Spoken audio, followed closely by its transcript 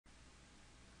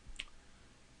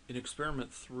In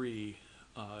experiment 3,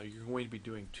 you're going to be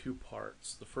doing two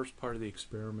parts. The first part of the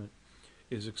experiment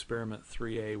is experiment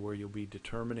 3A, where you'll be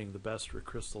determining the best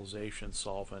recrystallization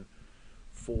solvent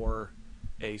for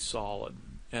a solid.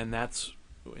 And that's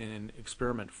in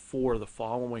experiment 4 the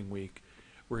following week.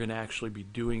 We're going to actually be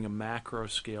doing a macro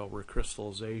scale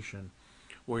recrystallization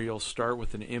where you'll start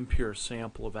with an impure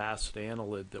sample of acid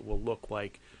analyte that will look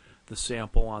like the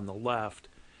sample on the left,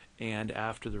 and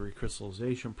after the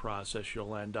recrystallization process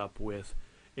you'll end up with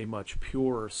a much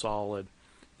purer solid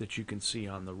that you can see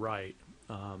on the right.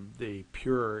 The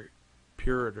pure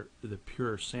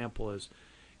sample is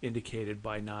indicated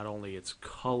by not only its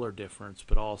color difference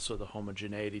but also the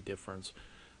homogeneity difference.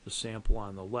 The sample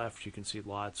on the left, you can see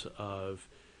lots of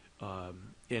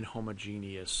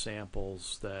inhomogeneous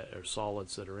samples that are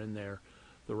solids that are in there.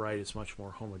 The right is much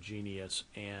more homogeneous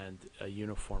and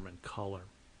uniform in color.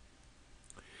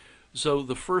 So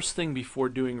the first thing before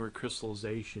doing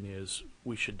recrystallization is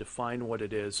we should define what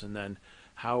it is, and then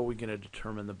how are we going to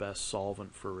determine the best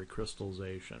solvent for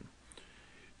recrystallization.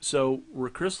 So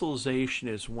recrystallization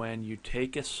is when you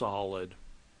take a solid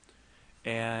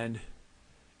and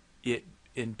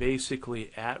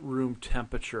basically at room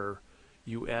temperature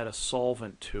you add a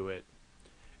solvent to it,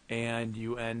 and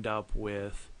you end up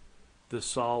with the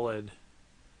solid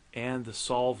and the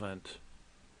solvent,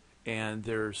 and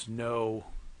there's no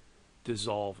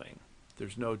dissolving,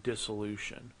 there's no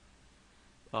dissolution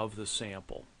of the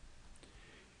sample.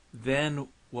 Then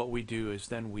what we do is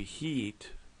then we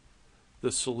heat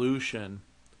the solution,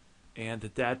 and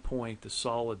at that point the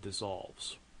solid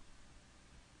dissolves.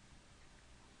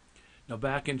 Now,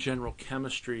 back in general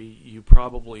chemistry, you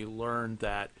probably learned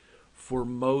that for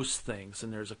most things,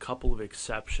 and there's a couple of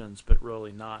exceptions, but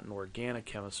really not in organic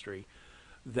chemistry,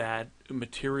 that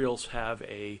materials have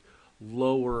a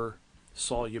lower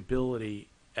solubility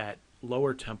at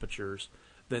lower temperatures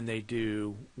than they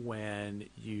do when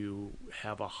you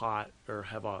have a hot or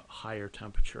have a higher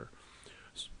temperature.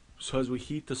 So as we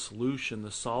heat the solution,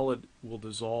 the solid will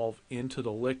dissolve into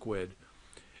the liquid,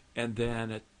 and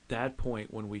then at that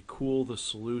point, when we cool the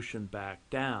solution back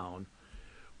down,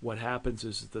 what happens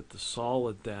is that the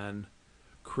solid then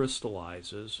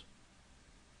crystallizes.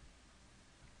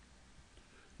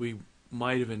 We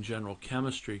might have in general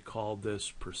chemistry called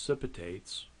this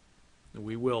precipitates.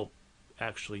 We will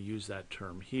actually use that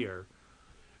term here,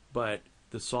 but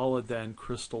the solid then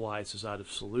crystallizes out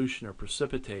of solution or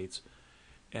precipitates,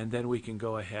 and then we can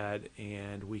go ahead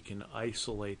and we can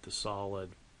isolate the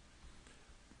solid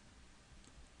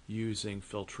using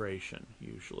filtration.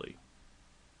 Usually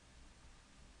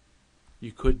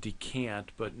you could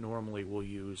decant, but normally we'll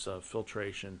use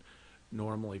filtration,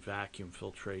 normally vacuum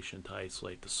filtration, to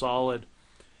isolate the solid,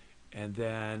 and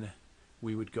then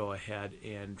we would go ahead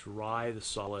and dry the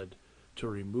solid to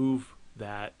remove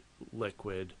that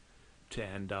liquid to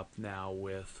end up now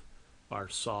with our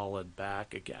solid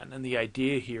back again. And the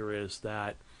idea here is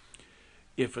that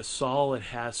if a solid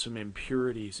has some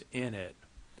impurities in it,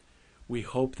 we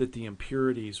hope that the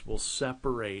impurities will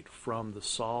separate from the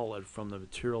solid, from the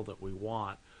material that we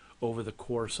want, over the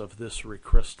course of this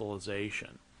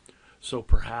recrystallization. So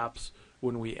perhaps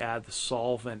when we add the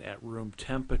solvent at room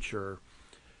temperature,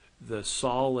 the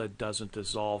solid doesn't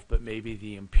dissolve, but maybe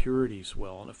the impurities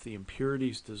will. And if the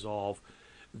impurities dissolve,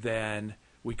 then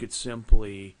we could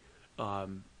simply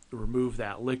remove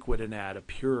that liquid and add a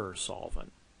purer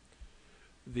solvent.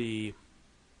 When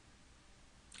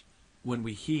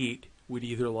we heat, we'd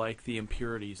either like the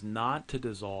impurities not to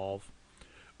dissolve,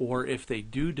 or if they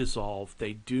do dissolve,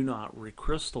 they do not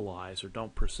recrystallize or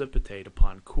don't precipitate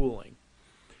upon cooling.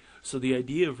 So the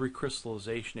idea of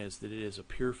recrystallization is that it is a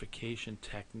purification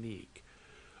technique,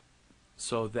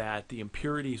 so that the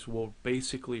impurities will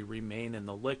basically remain in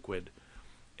the liquid,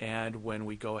 and when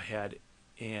we go ahead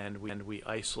and we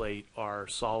isolate our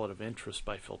solid of interest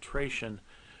by filtration,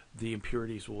 the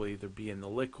impurities will either be in the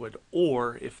liquid,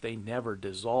 or if they never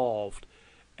dissolved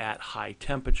at high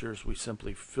temperatures, we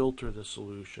simply filter the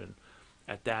solution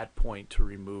at that point to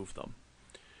remove them.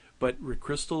 But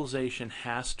recrystallization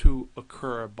has to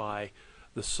occur by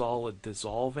the solid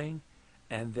dissolving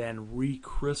and then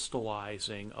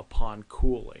recrystallizing upon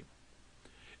cooling.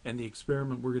 And the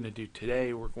experiment we're going to do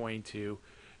today, we're going to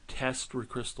test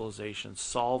recrystallization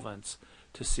solvents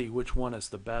to see which one is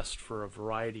the best for a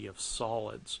variety of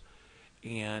solids.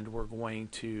 And we're going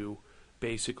to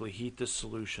basically heat the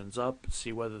solutions up,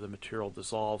 see whether the material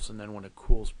dissolves, and then when it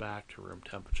cools back to room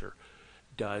temperature,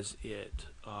 does it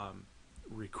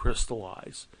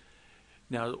recrystallize.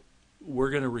 Now,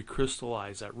 we're going to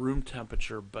recrystallize at room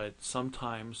temperature, but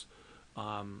sometimes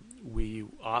we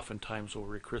oftentimes will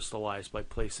recrystallize by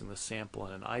placing the sample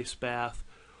in an ice bath,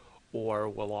 or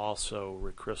will also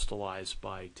recrystallize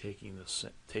by taking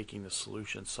the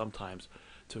solution sometimes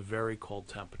to very cold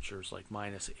temperatures like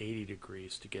 -80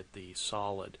 degrees to get the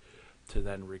solid to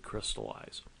then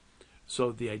recrystallize.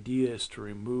 So the idea is to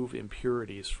remove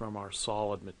impurities from our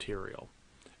solid material.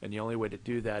 And the only way to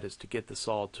do that is to get the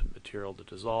solid material to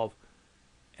dissolve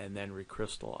and then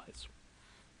recrystallize.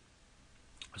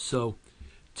 So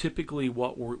typically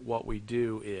what we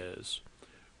do is,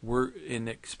 we're in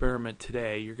the experiment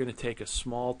today, you're going to take a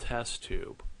small test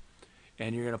tube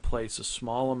and you're going to place a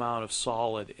small amount of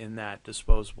solid in that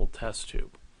disposable test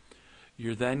tube.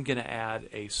 You're then going to add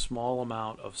a small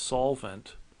amount of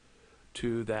solvent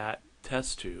to that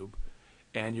test tube,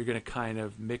 and you're going to kind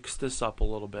of mix this up a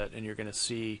little bit, and you're going to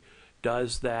see,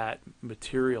 does that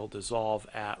material dissolve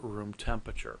at room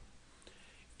temperature?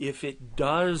 If it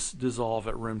does dissolve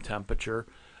at room temperature,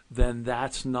 then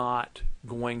that's not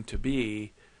going to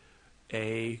be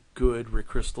a good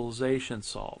recrystallization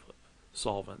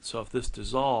solvent. So if this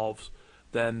dissolves,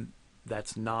 then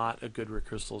that's not a good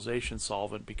recrystallization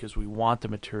solvent, because we want the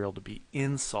material to be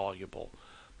insoluble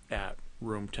at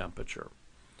room temperature.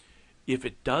 If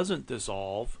it doesn't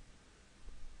dissolve,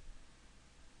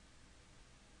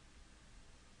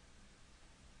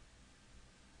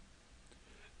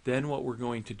 then what we're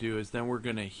going to do is then we're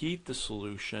going to heat the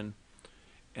solution,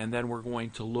 and then we're going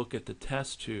to look at the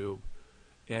test tube,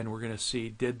 and we're going to see,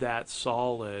 did that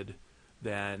solid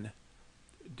then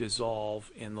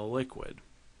dissolve in the liquid?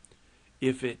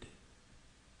 If it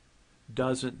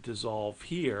doesn't dissolve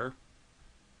here,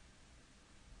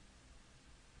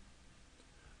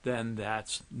 then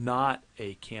that's not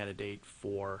a candidate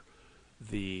for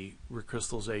the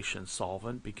recrystallization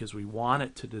solvent, because we want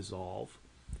it to dissolve.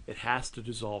 It has to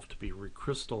dissolve to be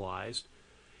recrystallized.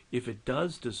 If it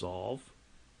does dissolve,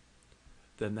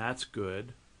 then that's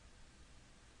good.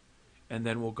 And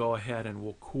then we'll go ahead and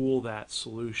we'll cool that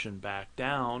solution back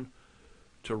down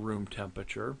to room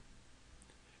temperature.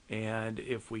 And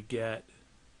if we get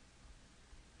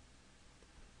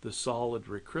the solid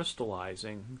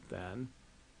recrystallizing, then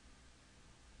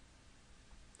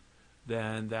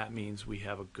that means we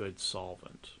have a good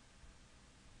solvent.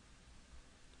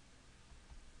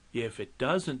 If it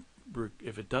doesn't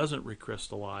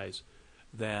recrystallize,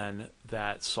 then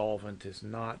that solvent is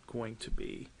not going to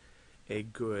be a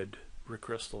good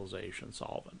recrystallization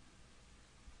solvent.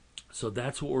 So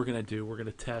that's what we're going to do. We're going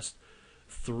to test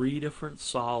 3 different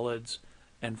solids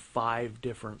and 5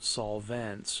 different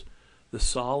solvents. The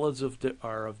solids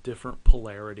are of different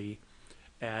polarity,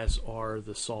 as are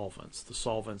the solvents. The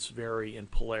solvents vary in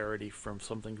polarity from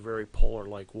something very polar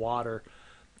like water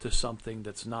to something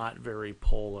that's not very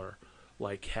polar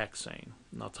like hexane.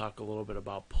 And I'll talk a little bit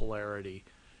about polarity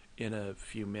in a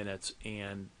few minutes,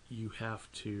 and you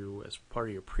have to, as part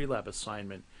of your pre-lab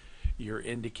assignment, you're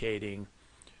indicating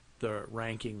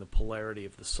ranking the polarity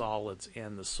of the solids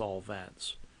and the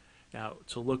solvents. Now,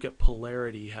 to look at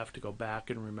polarity, you have to go back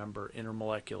and remember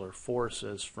intermolecular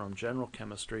forces from general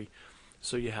chemistry.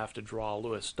 So you have to draw a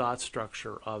Lewis dot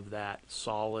structure of that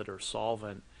solid or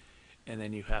solvent, and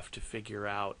then you have to figure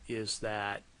out, is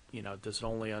that, does it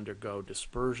only undergo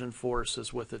dispersion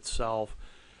forces with itself?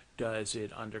 Does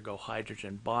it undergo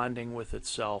hydrogen bonding with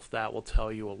itself? That will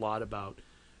tell you a lot about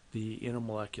the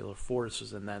intermolecular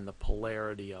forces and then the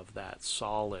polarity of that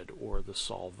solid or the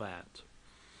solvent.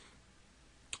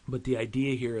 But the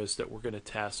idea here is that we're going to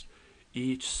test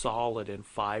each solid in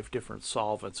 5 different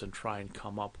solvents and try and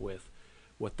come up with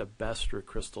what the best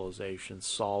recrystallization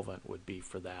solvent would be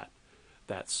for that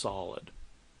solid.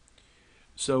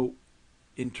 So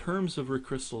in terms of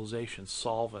recrystallization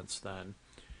solvents, then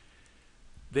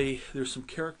there's some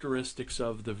characteristics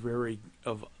of very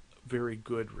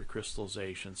good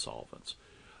recrystallization solvents.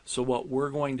 So what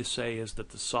we're going to say is that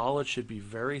the solid should be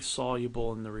very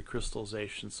soluble in the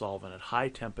recrystallization solvent at high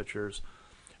temperatures,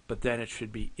 but then it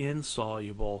should be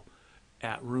insoluble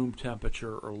at room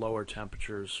temperature or lower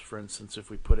temperatures, for instance,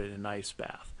 if we put it in an ice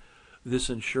bath.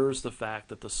 This ensures the fact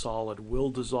that the solid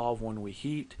will dissolve when we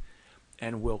heat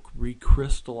and will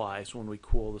recrystallize when we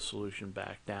cool the solution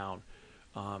back down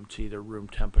to either room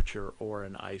temperature or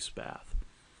an ice bath.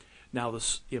 Now, the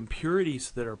impurities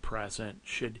that are present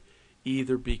should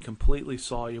either be completely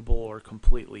soluble or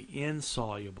completely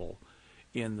insoluble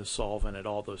in the solvent at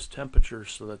all those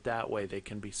temperatures, so that way they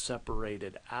can be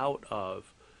separated out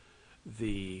of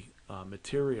the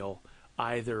material,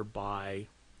 either by,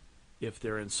 if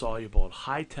they're insoluble at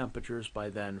high temperatures, by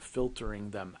then filtering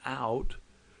them out,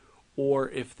 or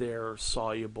if they're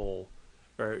soluble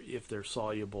at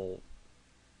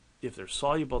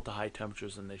high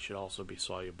temperatures, then they should also be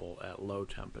soluble at low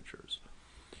temperatures.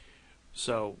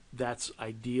 So that's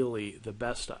ideally the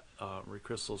best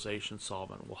recrystallization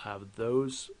solvent will have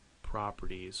those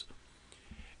properties.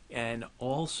 And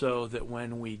also that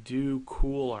when we do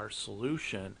cool our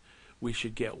solution, we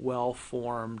should get well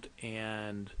formed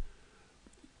and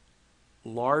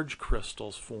large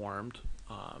crystals formed,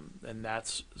 and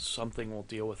that's something we'll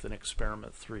deal with in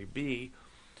experiment 3B.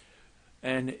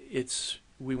 And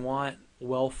we want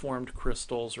well formed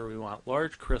crystals, or we want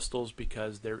large crystals,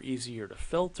 because they're easier to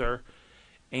filter,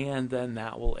 and then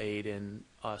that will aid in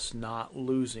us not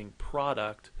losing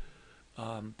product,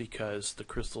 because the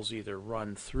crystals either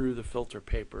run through the filter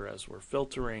paper as we're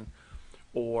filtering,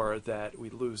 or that we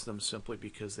lose them simply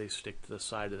because they stick to the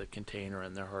side of the container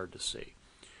and they're hard to see.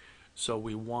 So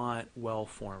we want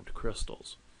well-formed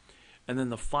crystals. And then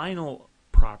the final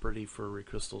property for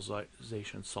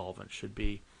recrystallization solvent should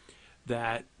be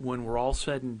that when we're all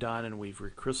said and done and we've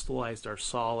recrystallized our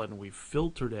solid and we've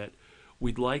filtered it,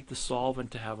 we'd like the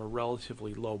solvent to have a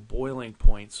relatively low boiling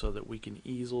point so that we can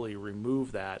easily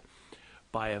remove that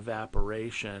by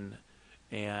evaporation.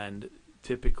 And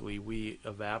typically we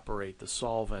evaporate the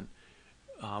solvent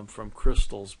from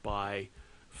crystals by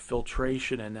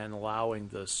filtration, and then allowing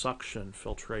the suction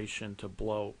filtration to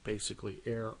blow basically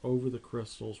air over the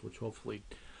crystals, which hopefully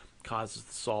causes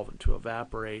the solvent to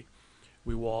evaporate.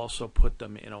 We will also put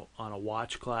them on a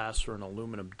watch glass or an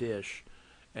aluminum dish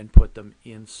and put them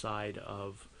inside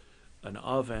of an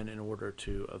oven in order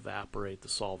to evaporate the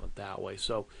solvent that way.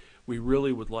 So we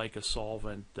really would like a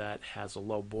solvent that has a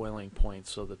low boiling point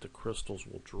so that the crystals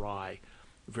will dry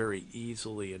very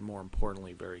easily and, more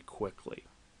importantly, very quickly.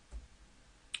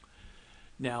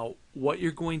 Now, what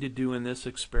you're going to do in this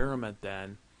experiment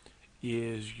then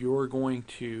is you're going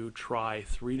to try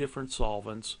 3 different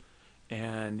solvents,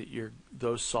 and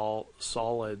those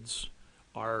solids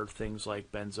are things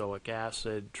like benzoic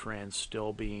acid,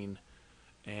 transtylbene,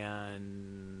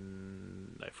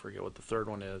 and I forget what the third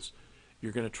one is.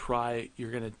 You're going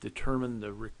to determine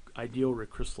the ideal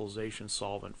recrystallization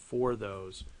solvent for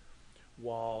those,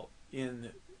 while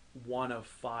in one of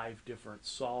 5 different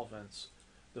solvents,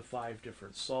 the 5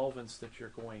 different solvents that you're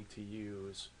going to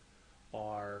use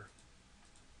are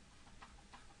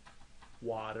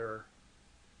water,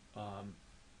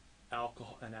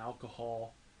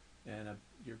 alcohol, and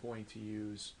you're going to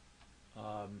use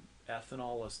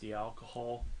ethanol as the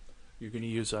alcohol. You're going to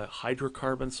use a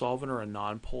hydrocarbon solvent or a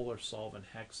nonpolar solvent,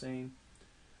 hexane.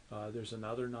 There's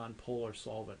another nonpolar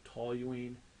solvent,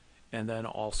 toluene, and then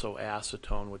also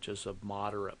acetone, which is of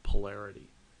moderate polarity.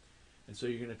 And so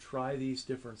you're going to try these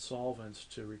different solvents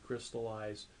to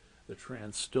recrystallize the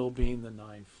transtylbene, the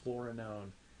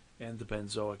 9-fluorinone, and the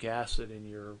benzoic acid.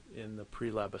 In the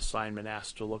pre-lab assignment,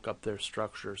 asked to look up their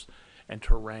structures and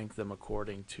to rank them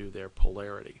according to their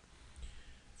polarity.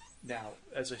 Now,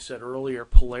 as I said earlier,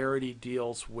 polarity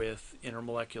deals with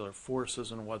intermolecular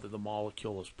forces and whether the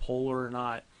molecule is polar or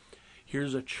not.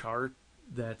 Here's a chart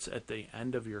that's at the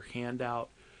end of your handout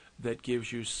that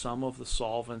gives you some of the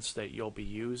solvents that you'll be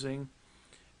using,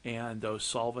 and those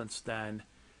solvents then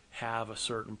have a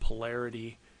certain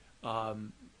polarity,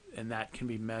 and that can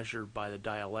be measured by the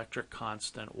dielectric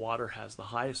constant. Water has the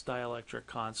highest dielectric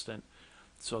constant,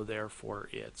 so therefore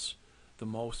it's the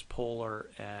most polar,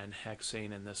 and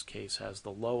hexane in this case has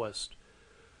the lowest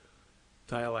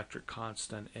dielectric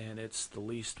constant, and it's the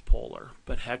least polar.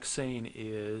 But hexane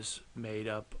is made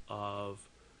up of,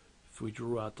 if we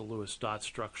drew out the Lewis dot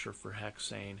structure for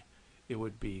hexane, it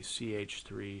would be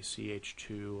CH3,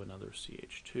 CH2, another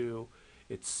CH2.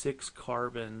 It's 6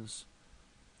 carbons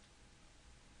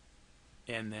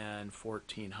and then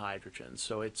 14 hydrogens.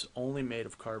 So it's only made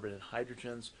of carbon and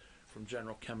hydrogens. From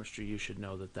general chemistry, you should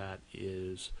know that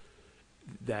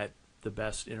the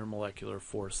best intermolecular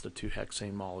force the 2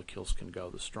 hexane molecules can go,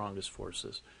 the strongest force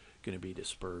is going to be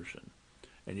dispersion.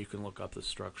 And you can look up the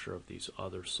structure of these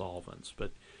other solvents.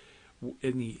 But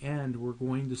in the end, we're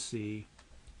going to see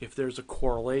if there's a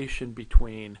correlation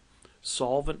between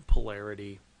solvent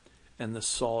polarity and the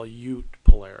solute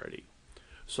polarity.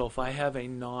 So if I have a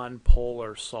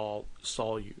non-polar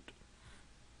solute,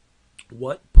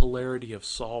 what polarity of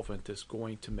solvent is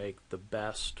going to make the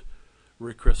best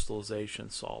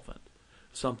recrystallization solvent?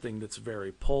 Something that's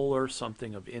very polar,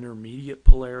 something of intermediate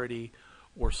polarity,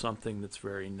 or something that's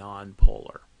very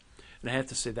non-polar? And I have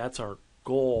to say that's our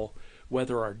goal.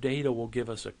 Whether our data will give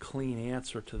us a clean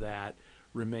answer to that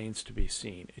remains to be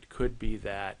seen. It could be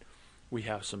that we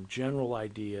have some general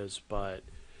ideas, but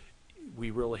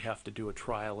we really have to do a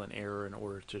trial and error in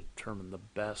order to determine the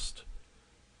best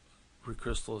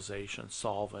recrystallization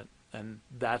solvent, and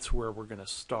that's where we're going to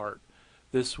start.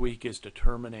 This week is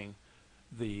determining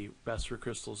the best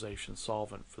recrystallization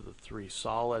solvent for the 3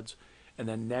 solids, And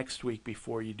then next week,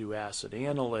 before you do acid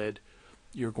annulid,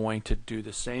 you're going to do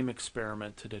the same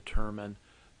experiment to determine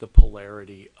the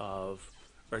polarity of,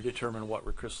 or determine what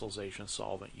recrystallization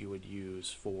solvent you would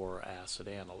use for acid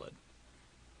annulid.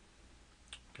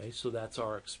 Okay, so that's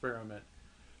our experiment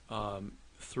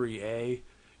 3A.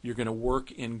 You're going to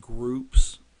work in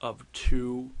groups of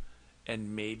 2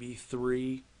 and maybe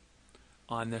 3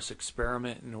 on this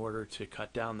experiment in order to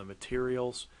cut down the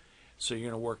materials. So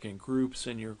you're going to work in groups,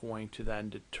 and you're going to then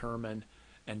determine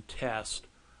and test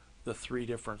the 3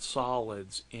 different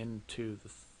solids into the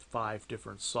 5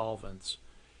 different solvents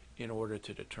in order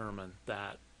to determine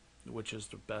that which is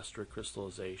the best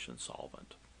recrystallization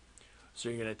solvent. So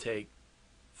you're going to take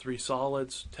 3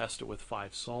 solids, test it with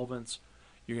 5 solvents.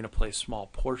 You're going to place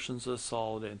small portions of the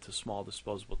solid into small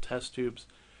disposable test tubes.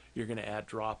 You're going to add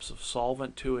drops of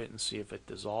solvent to it and see if it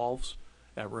dissolves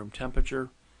at room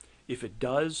temperature. If it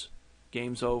does,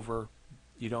 game's over.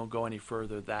 You don't go any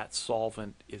further. That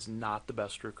solvent is not the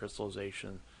best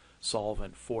recrystallization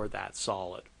solvent for that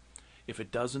solid. If it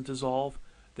doesn't dissolve,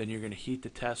 then you're going to heat the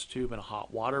test tube in a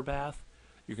hot water bath.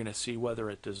 You're going to see whether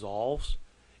it dissolves.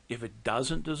 If it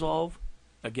doesn't dissolve,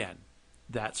 again,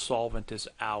 that solvent is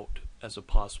out as a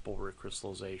possible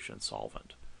recrystallization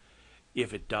solvent.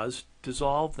 If it does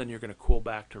dissolve, then you're going to cool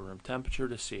back to room temperature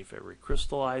to see if it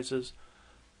recrystallizes.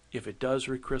 If it does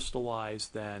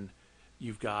recrystallize, then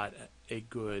you've got a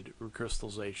good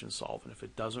recrystallization solvent. If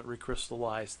it doesn't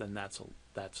recrystallize, then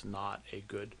that's not a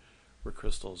good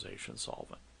recrystallization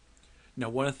solvent. Now,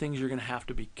 one of the things you're going to have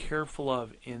to be careful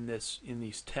of in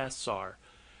these tests are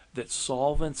that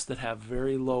solvents that have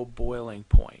very low boiling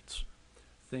points,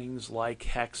 things like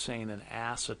hexane and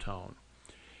acetone,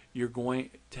 you're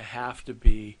going to have to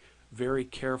be very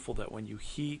careful that when you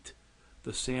heat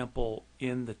the sample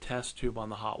in the test tube on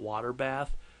the hot water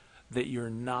bath, that you're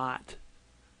not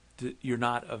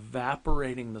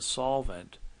evaporating the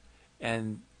solvent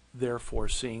and therefore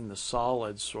seeing the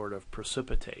solids sort of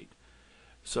precipitate.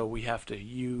 So we have to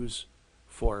use,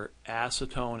 for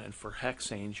acetone and for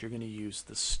hexanes, you're going to use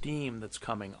the steam that's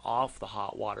coming off the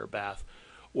hot water bath,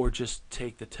 or just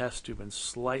take the test tube and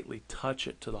slightly touch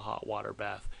it to the hot water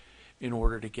bath in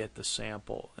order to get the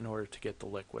sample, in order to get the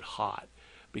liquid hot.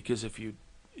 Because if you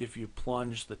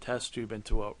plunge the test tube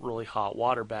into a really hot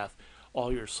water bath,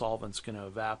 all your solvent's going to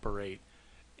evaporate,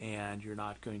 and you're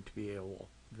not going to be able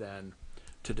then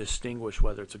to distinguish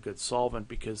whether it's a good solvent,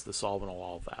 because the solvent will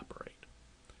all evaporate.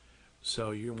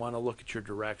 So you want to look at your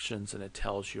directions, and it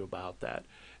tells you about that.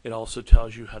 It also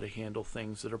tells you how to handle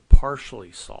things that are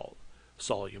partially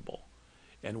soluble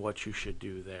and what you should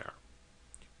do there.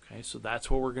 Okay, so that's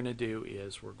what we're going to do,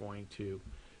 is we're going to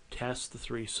test the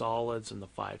 3 solids and the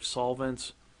 5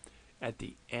 solvents. At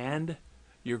the end,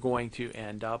 you're going to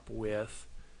end up with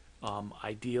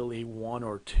ideally 1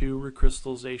 or 2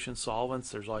 recrystallization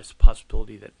solvents. There's always a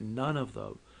possibility that none of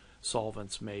the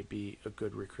solvents may be a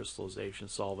good recrystallization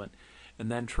solvent.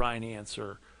 And then try and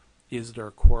answer, is there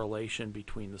a correlation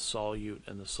between the solute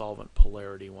and the solvent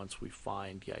polarity once we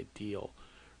find the ideal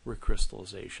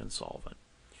recrystallization solvent.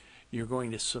 You're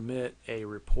going to submit a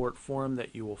report form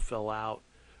that you will fill out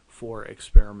for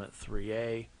experiment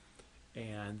 3A,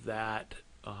 and that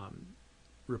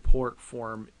report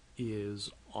form is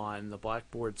on the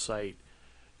Blackboard site,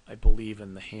 I believe,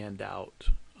 in the handout.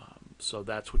 So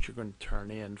that's what you're going to turn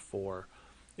in for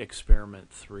experiment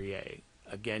 3A.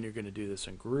 Again, you're going to do this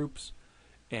in groups,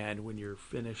 and when you're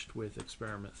finished with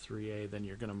experiment 3A, then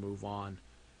you're going to move on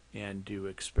and do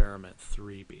experiment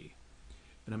 3B.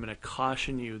 And I'm going to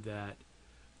caution you that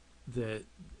the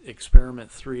experiment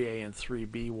 3A and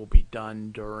 3B will be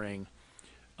done during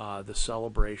the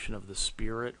celebration of the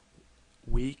Spirit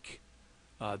Week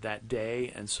that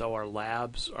day, and so our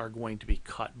labs are going to be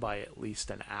cut by at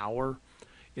least an hour.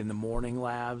 In the morning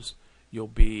labs, you'll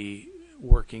be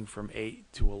working from 8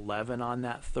 to 11 on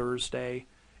that Thursday.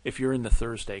 If you're in the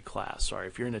Thursday class, sorry,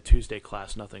 if you're in the Tuesday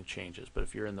class, nothing changes, but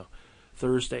if you're in the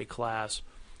Thursday class,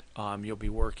 you'll be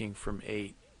working from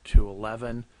 8 to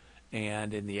 11,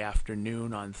 and in the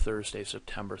afternoon on Thursday,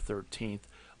 September 13th,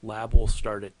 lab will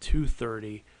start at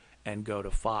 2:30 and go to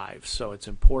 5. So it's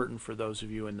important for those of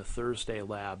you in the Thursday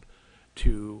lab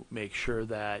to make sure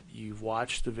that you've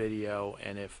watched the video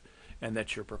and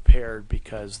that you're prepared,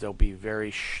 because there'll be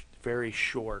very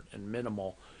short and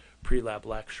minimal pre-lab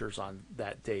lectures on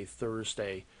that day,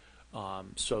 Thursday,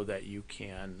 so that you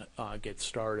can get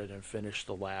started and finish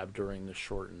the lab during the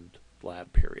shortened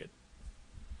lab period.